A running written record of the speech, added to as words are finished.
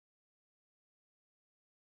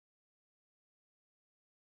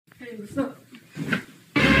Touch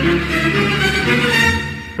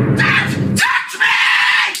me!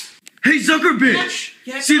 Hey, Zucker bitch!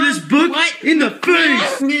 See this book? What? In the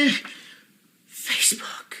face!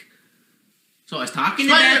 Facebook. So I was talking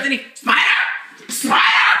to Bethany. Spider! Spider!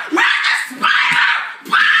 Where's the spider?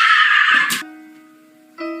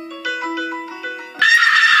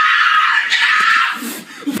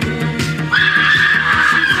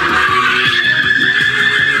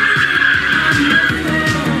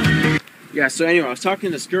 Yeah, so anyway, I was talking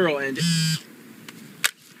to this girl and...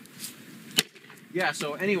 Yeah,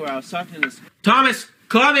 so anyway, I was talking to this... Thomas,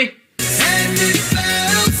 call me!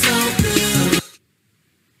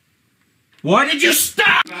 Why did you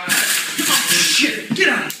stop? Oh, shit! Get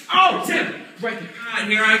out! Oh, Tim! Right there. God,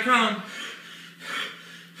 here I come.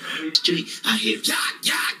 Jimmy, I hear men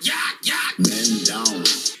down.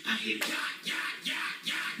 I hear men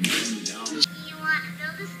down. You want to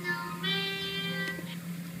build a snowman?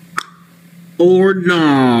 Or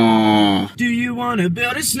no. Do you want to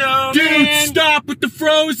build a snowman? Dude, stop with the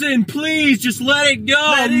Frozen, please. Just let it go.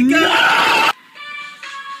 Let it go. No!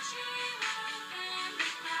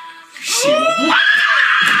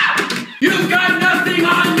 You've got nothing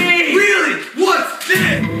on me! Really? What's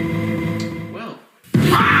this? Well.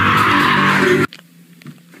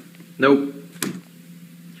 Nope.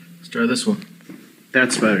 Let's try this one.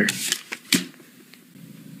 That's better.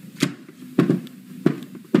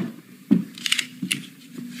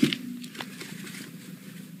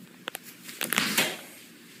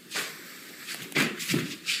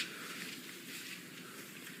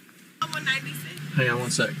 Hang on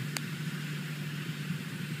one sec.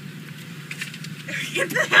 Get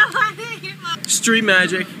the hell out of here, Mom. Street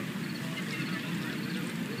magic.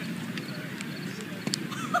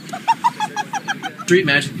 Street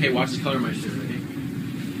magic. Hey, watch the color of my shirt, okay?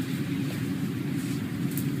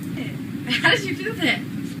 How did you do that?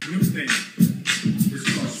 New thing. It's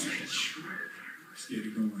called Switch. Let's get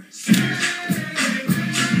it going.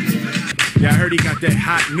 Yeah, I heard he got that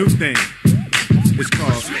hot new thing. It's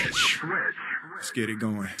called Switch. Let's get it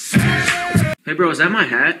going. Hey, bro, is that my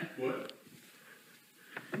hat? What?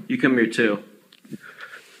 You come here too.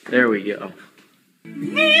 There we go.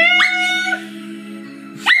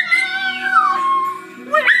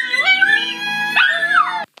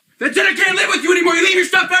 That's it, I can't live with you anymore. You leave your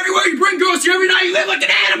stuff everywhere. You bring girls here every night. You live like an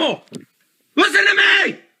animal. Listen to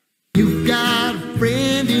me. You got a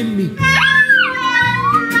friend in me.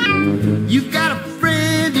 You got a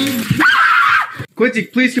friend in me. Quincy,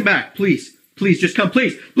 please come back. Please. Please, just come.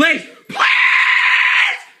 Please. Please.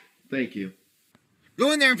 Please. Thank you.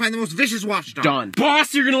 Go in there and find the most vicious watchdog. Done.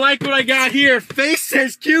 Boss, you're gonna like what I got here. Face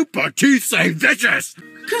says cute, but teeth say vicious.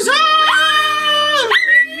 'Cause I love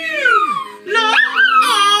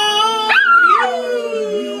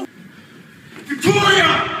you. Victoria!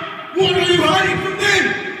 What are you hiding from me?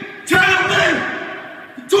 Tell me!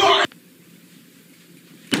 Victoria!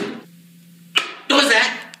 What was that?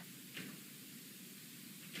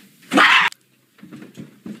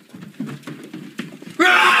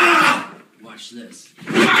 Watch this.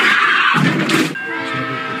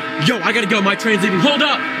 Yo, I gotta go. My train's leaving. Hold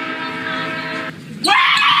up.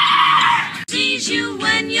 Sees you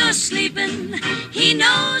when you're sleeping. He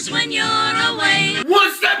knows when you're away.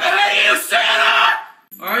 One step ahead of you, Santa!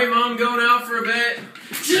 Alright, Mom, going out for a bit.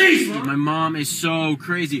 Jeez! My mom is so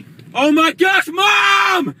crazy. Oh my gosh,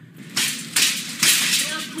 Mom!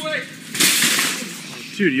 Quick.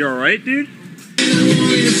 Dude, you alright, dude?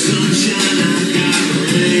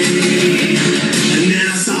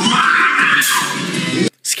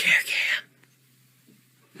 Scare cam.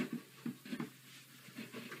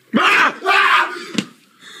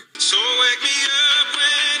 So wake me up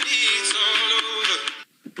when it's all over.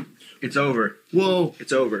 It's over. Whoa.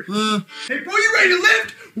 It's over. Hey, bro, you ready to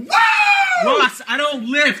lift? Whoa! Ross, I don't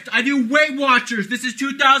lift. I do Weight Watchers. This is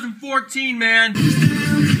 2014, man.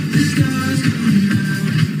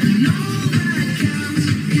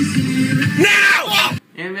 Now!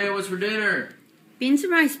 And man, what's for dinner? Beans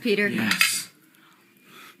and rice, Peter. Yes.